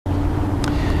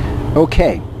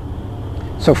Okay,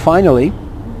 so finally,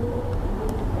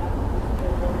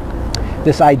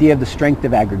 this idea of the strength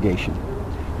of aggregation.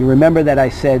 You remember that I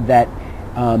said that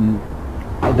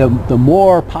the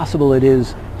more possible it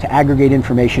is to aggregate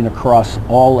information across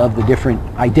all of the different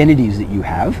identities that you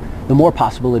have, the more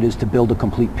possible it is to build a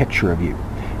complete picture of you.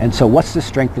 And so what's the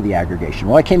strength of the aggregation?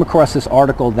 Well, I came across this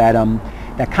article that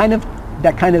kind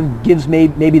of gives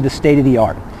maybe the state of the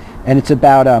art. And it's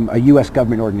about a U.S.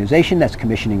 government organization that's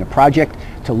commissioning a project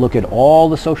to look at all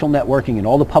the social networking and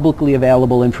all the publicly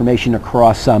available information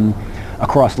across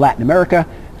Latin America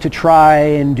to try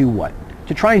and do what?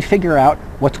 To try and figure out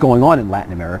what's going on in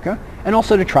Latin America, and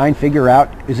also to try and figure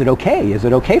out, is it okay? Is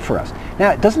it okay for us?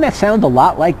 Now, doesn't that sound a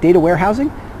lot like data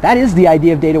warehousing? That is the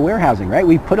idea of data warehousing, right?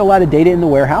 We put a lot of data in the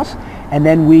warehouse, and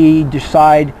then we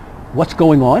decide what's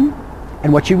going on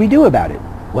and what should we do about it.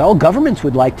 Well, governments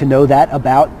would like to know that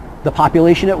about the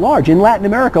population at large. In Latin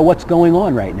America, what's going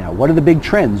on right now? What are the big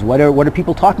trends? What are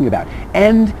people talking about?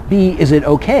 And B, is it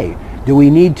okay? Do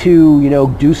we need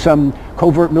to, do some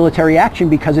covert military action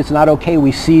because it's not okay?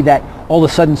 We see that all of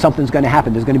a sudden something's going to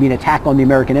happen. There's going to be an attack on the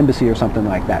American embassy or something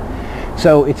like that.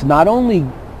 So it's not only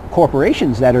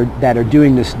corporations that are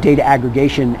doing this data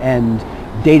aggregation and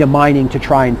data mining to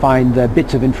try and find the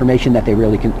bits of information that they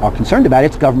really are concerned about.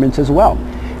 It's governments as well.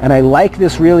 And I like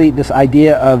this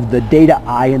idea of the data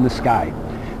eye in the sky.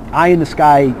 Eye in the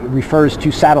sky refers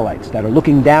to satellites that are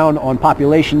looking down on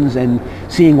populations and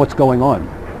seeing what's going on.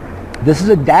 This is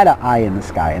a data eye in the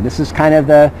sky, and this is kind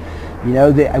of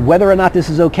whether or not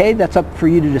this is okay, that's up for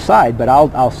you to decide, but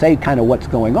I'll say kind of what's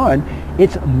going on.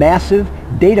 It's massive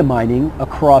data mining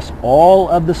across all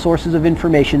of the sources of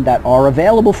information that are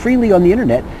available freely on the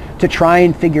internet to try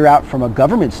and figure out from a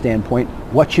government standpoint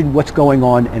what's going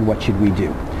on and what should we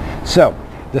do. So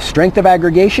the strength of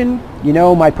aggregation,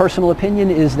 my personal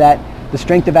opinion is that the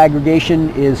strength of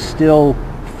aggregation is still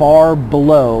far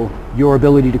below your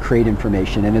ability to create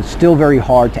information, and it's still very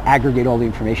hard to aggregate all the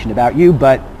information about you,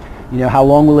 but how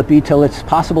long will it be till it's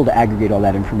possible to aggregate all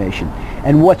that information?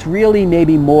 And what's really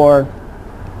maybe more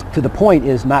to the point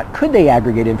is not could they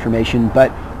aggregate information,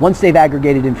 but once they've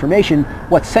aggregated information,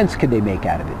 what sense could they make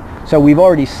out of it? So we've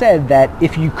already said that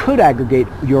if you could aggregate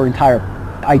your entire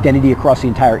identity across the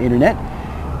entire internet,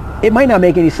 it might not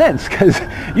make any sense because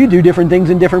you do different things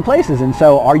in different places. And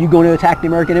so are you going to attack the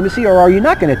American embassy or are you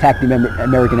not going to attack the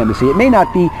American embassy? It may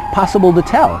not be possible to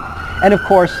tell. And of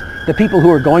course, the people who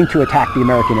are going to attack the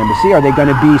American embassy, are they going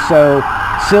to be so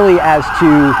silly as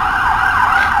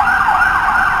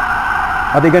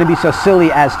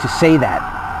to say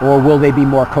that? Or will they be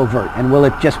more covert? And will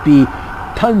it just be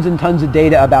tons and tons of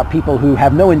data about people who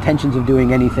have no intentions of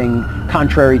doing anything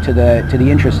contrary to the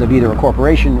interests of either a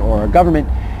corporation or a government,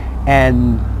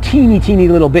 and teeny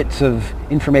little bits of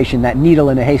information, that needle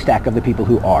in a haystack of the people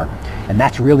who are? And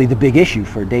that's really the big issue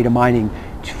for data mining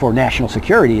for national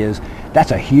security, is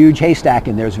that's a huge haystack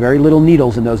and there's very little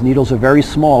needles, and those needles are very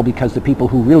small because the people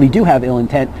who really do have ill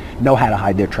intent know how to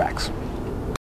hide their tracks.